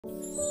Guy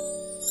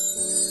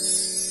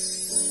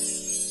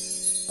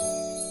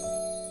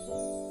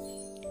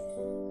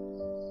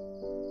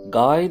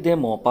de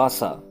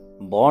Maupassant,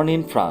 born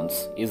in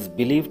France, is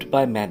believed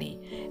by many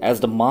as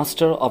the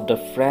master of the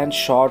French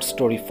short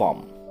story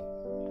form.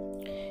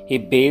 He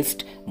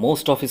based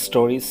most of his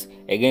stories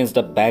against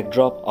the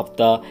backdrop of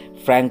the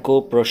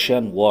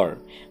Franco-Prussian War,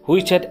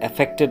 which had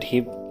affected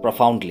him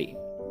profoundly.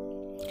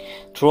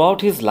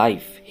 Throughout his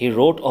life, he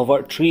wrote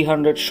over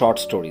 300 short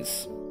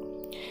stories.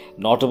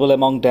 Notable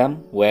among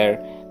them were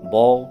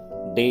Bow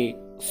de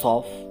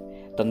Soif,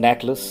 The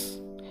Necklace,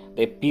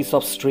 The Piece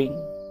of String,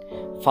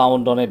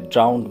 Found on a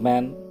Drowned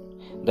Man,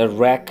 The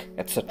Wreck,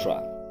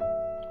 etc.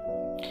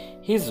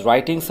 His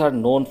writings are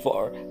known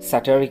for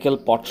satirical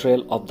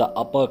portrayal of the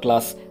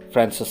upper-class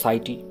French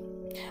society,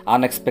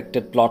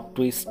 unexpected plot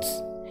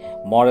twists,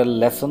 moral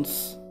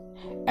lessons,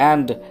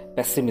 and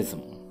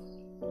pessimism.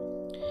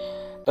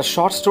 The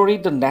short story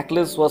The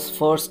Necklace was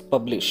first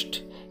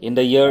published in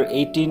the year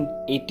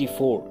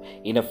 1884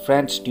 in a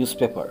French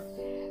newspaper,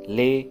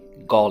 Les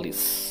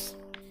Gaulois.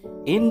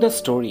 In the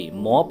story,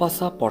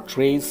 Maupassant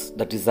portrays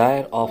the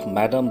desire of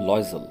Madame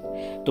Loisel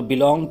to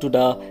belong to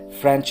the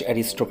French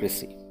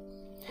aristocracy.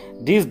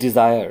 This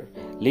desire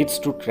leads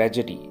to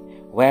tragedy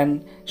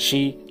when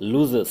she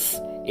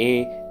loses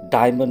a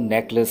diamond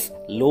necklace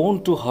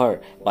loaned to her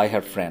by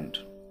her friend.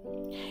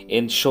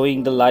 In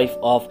showing the life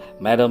of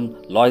Madame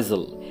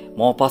Loisel,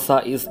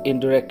 Maupassant is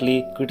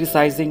indirectly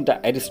criticizing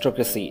the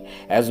aristocracy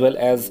as well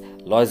as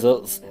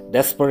Loisel's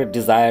desperate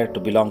desire to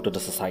belong to the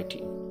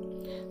society.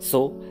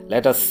 So,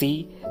 let us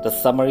see the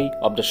summary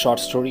of the short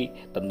story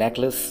The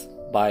Necklace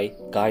by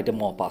Guy de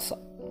Maupassant.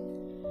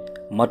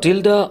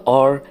 Matilda,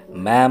 or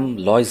Ma'am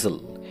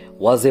Loisel,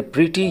 was a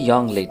pretty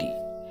young lady.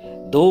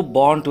 Though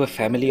born to a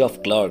family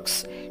of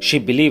clerks, she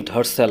believed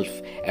herself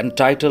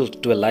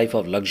entitled to a life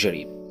of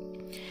luxury.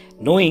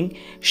 Knowing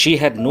she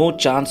had no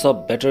chance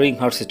of bettering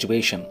her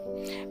situation,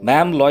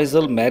 Ma'am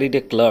Loisel married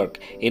a clerk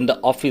in the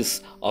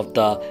office of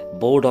the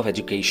Board of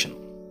Education.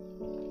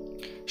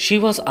 She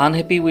was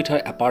unhappy with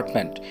her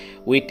apartment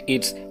with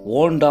its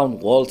worn-down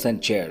walls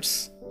and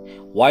chairs.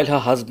 While her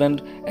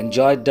husband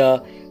enjoyed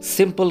the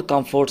simple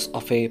comforts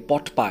of a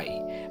pot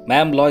pie,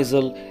 Ma'am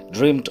Loisel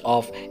dreamed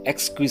of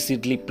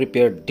exquisitely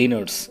prepared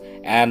dinners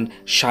and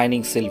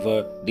shining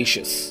silver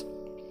dishes.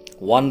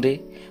 One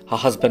day, her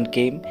husband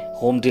came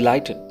home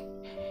delighted.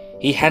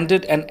 He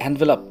handed an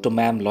envelope to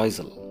Ma'am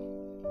Loisel.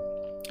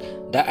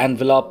 The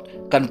envelope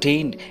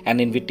contained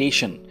an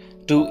invitation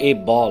to a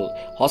ball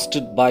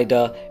hosted by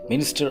the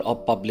Minister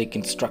of Public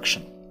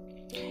Instruction.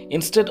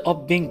 Instead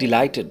of being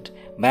delighted,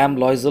 Ma'am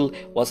Loisel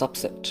was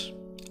upset.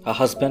 Her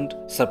husband,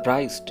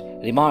 surprised,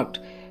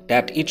 remarked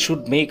that it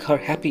should make her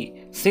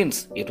happy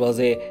since it was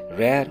a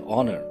rare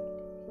honor.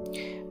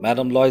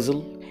 Madame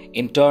Loisel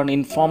in turn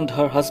informed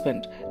her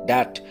husband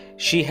that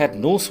she had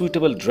no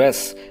suitable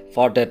dress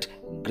for that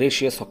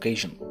gracious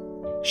occasion.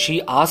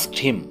 She asked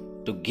him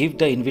to give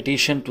the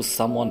invitation to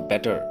someone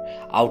better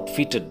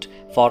outfitted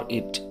for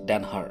it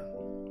than her.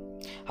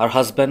 Her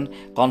husband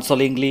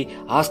consolingly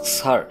asks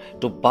her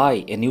to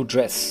buy a new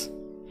dress.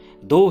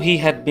 Though he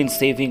had been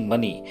saving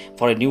money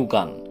for a new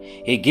gun,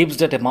 he gives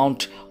that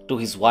amount to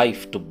his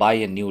wife to buy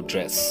a new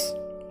dress.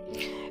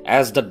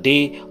 As the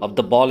day of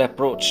the ball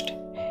approached,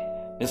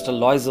 Mr.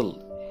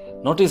 Loisel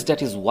noticed that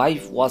his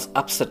wife was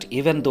upset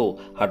even though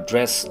her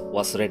dress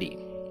was ready.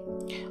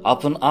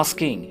 Upon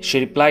asking, she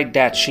replied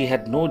that she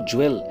had no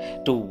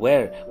jewel to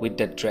wear with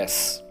that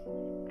dress.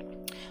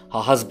 Her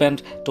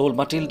husband told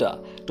Matilda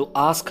to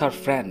ask her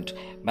friend,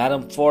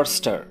 Madame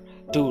Forster,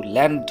 to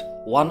lend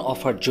one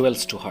of her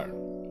jewels to her.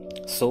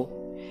 So,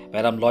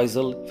 Madame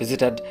Loisel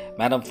visited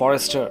Madame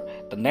Forster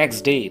the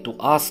next day to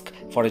ask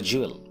for a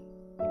jewel.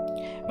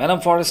 Madame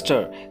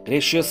Forster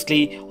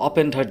graciously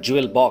opened her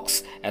jewel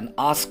box and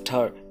asked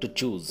her to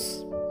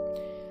choose.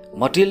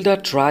 Matilda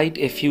tried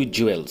a few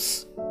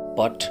jewels,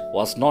 but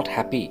was not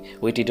happy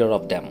with either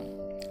of them.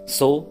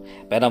 So,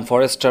 Madame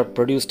Forster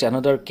produced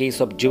another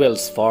case of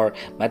jewels for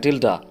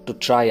Matilda to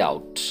try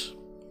out.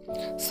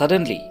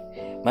 Suddenly,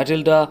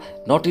 Matilda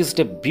noticed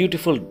a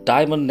beautiful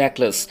diamond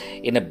necklace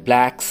in a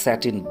black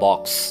satin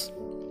box.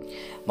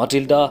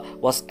 Matilda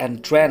was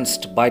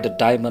entranced by the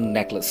diamond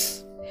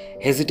necklace.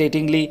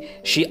 Hesitatingly,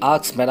 she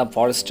asked Madame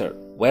Forster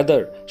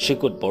whether she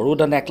could borrow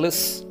the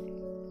necklace.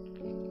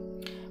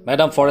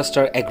 Madame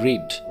Forster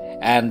agreed,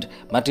 and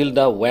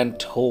Matilda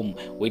went home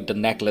with the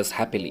necklace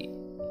happily.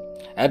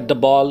 At the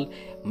ball,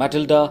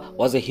 Matilda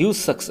was a huge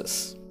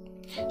success.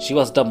 She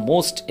was the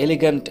most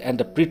elegant and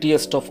the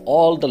prettiest of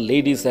all the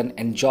ladies and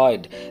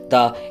enjoyed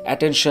the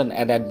attention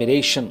and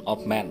admiration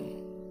of men.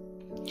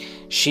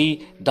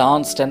 She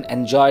danced and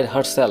enjoyed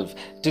herself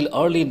till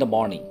early in the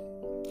morning.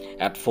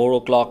 At 4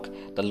 o'clock,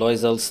 the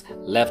Loisels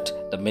left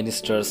the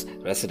minister's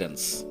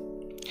residence.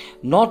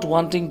 Not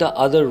wanting the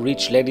other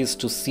rich ladies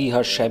to see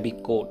her shabby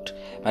coat,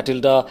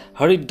 Matilda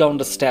hurried down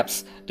the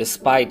steps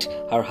despite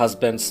her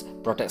husband's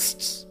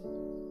protests.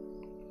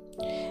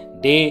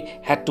 They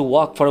had to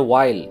walk for a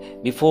while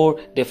before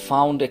they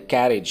found a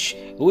carriage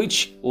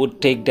which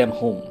would take them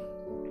home.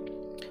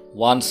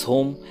 Once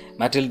home,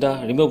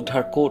 Matilda removed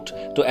her coat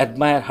to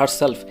admire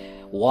herself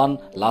one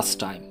last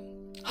time.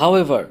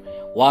 However,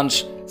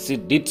 once she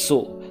did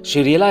so,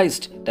 she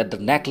realized that the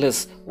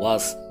necklace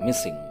was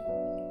missing.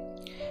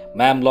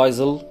 Ma'am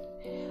Loisel,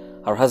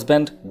 her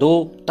husband,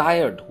 though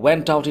tired,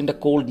 went out in the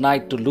cold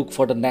night to look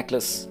for the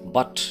necklace,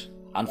 but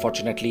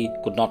unfortunately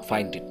could not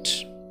find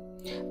it.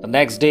 The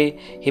next day,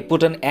 he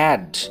put an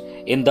ad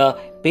in the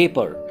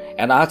paper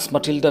and asked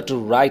Matilda to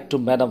write to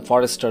Madame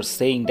Forrester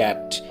saying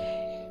that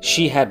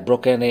she had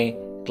broken a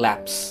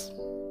clasp.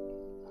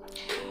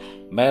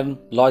 Madame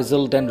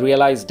Loisel then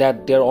realized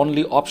that their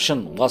only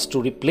option was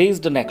to replace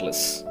the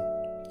necklace.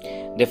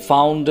 They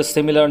found a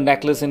similar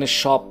necklace in a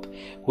shop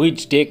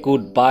which they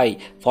could buy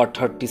for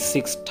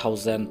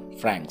 36,000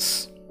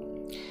 francs.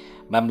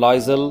 Madame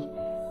Loisel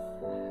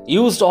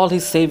used all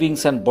his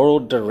savings and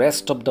borrowed the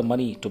rest of the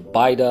money to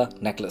buy the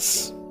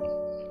necklace.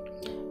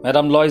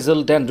 Madame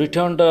Loisel then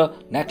returned the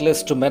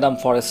necklace to Madame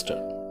Forrester.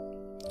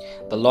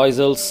 The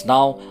Loisels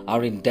now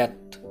are in debt.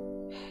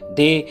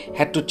 They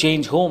had to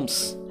change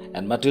homes,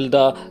 and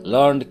Matilda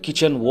learned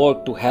kitchen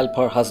work to help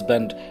her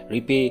husband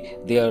repay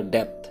their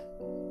debt.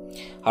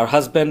 Her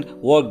husband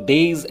worked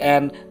days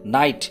and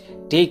nights,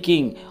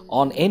 taking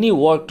on any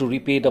work to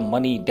repay the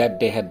money that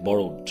they had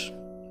borrowed.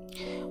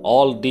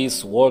 All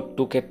this work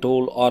took a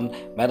toll on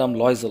Madame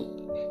Loisel.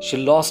 She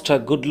lost her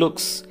good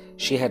looks,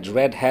 she had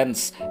red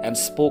hands and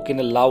spoke in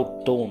a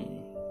loud tone.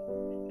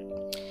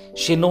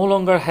 She no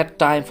longer had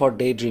time for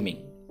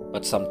daydreaming,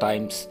 but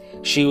sometimes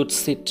she would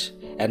sit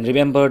and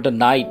remember the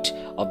night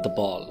of the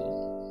ball.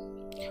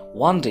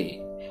 One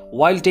day,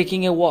 while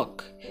taking a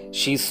walk,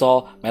 she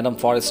saw Madame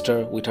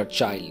Forrester with her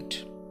child.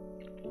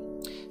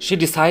 She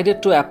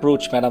decided to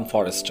approach Madame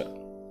Forrester.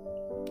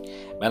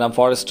 Madame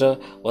Forrester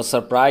was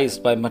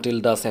surprised by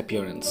Matilda's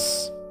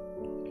appearance.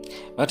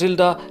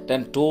 Matilda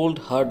then told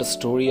her the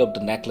story of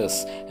the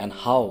necklace and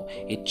how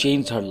it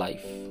changed her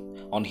life.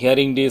 On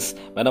hearing this,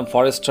 Madame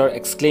Forrester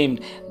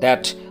exclaimed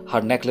that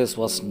her necklace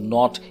was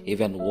not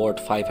even worth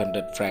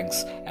 500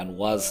 francs and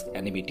was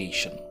an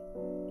imitation.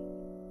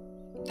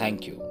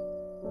 Thank you.